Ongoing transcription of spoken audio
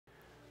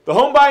The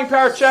Home Buying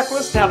Power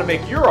Checklist, how to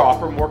make your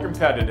offer more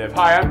competitive.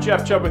 Hi, I'm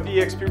Jeff Chubb with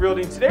eXp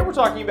Realty, and today we're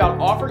talking about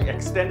offering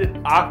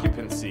extended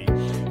occupancy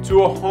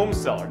to a home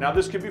seller. Now,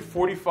 this could be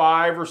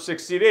 45 or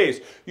 60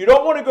 days. You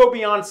don't want to go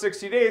beyond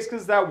 60 days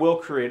because that will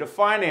create a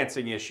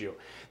financing issue.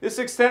 This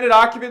extended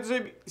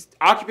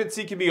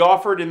occupancy can be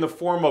offered in the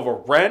form of a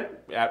rent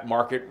at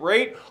market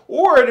rate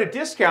or at a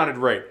discounted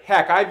rate.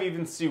 Heck, I've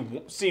even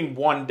seen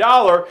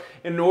 $1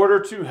 in order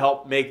to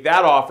help make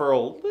that offer a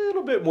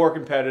little bit more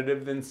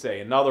competitive than, say,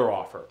 another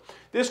offer.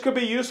 This could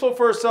be useful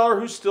for a seller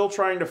who's still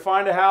trying to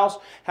find a house,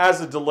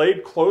 has a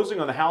delayed closing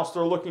on the house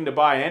they're looking to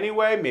buy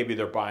anyway. Maybe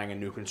they're buying a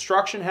new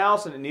construction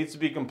house and it needs to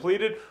be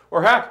completed,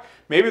 or heck,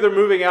 maybe they're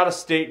moving out of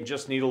state and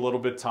just need a little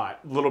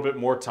bit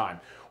more time.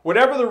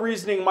 Whatever the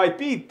reasoning might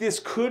be, this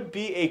could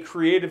be a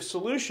creative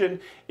solution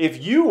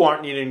if you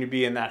aren't needing to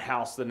be in that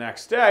house the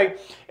next day.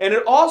 And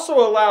it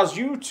also allows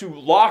you to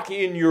lock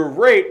in your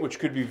rate, which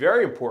could be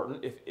very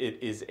important if it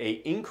is an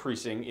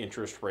increasing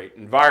interest rate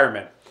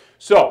environment.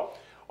 So,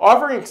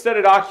 offering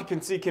extended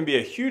occupancy can be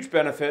a huge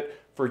benefit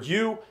for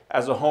you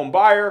as a home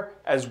buyer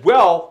as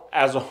well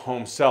as a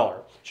home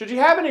seller. Should you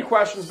have any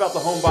questions about the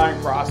home buying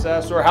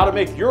process or how to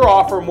make your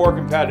offer more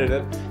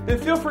competitive, then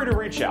feel free to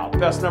reach out. The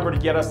best number to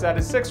get us at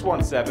is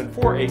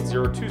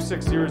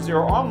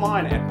 617-480-2600,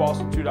 online at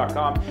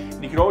boston2.com,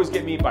 and you can always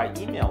get me by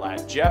email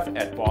at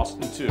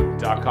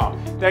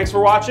jeff@boston2.com. Thanks for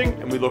watching,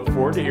 and we look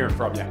forward to hearing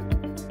from you.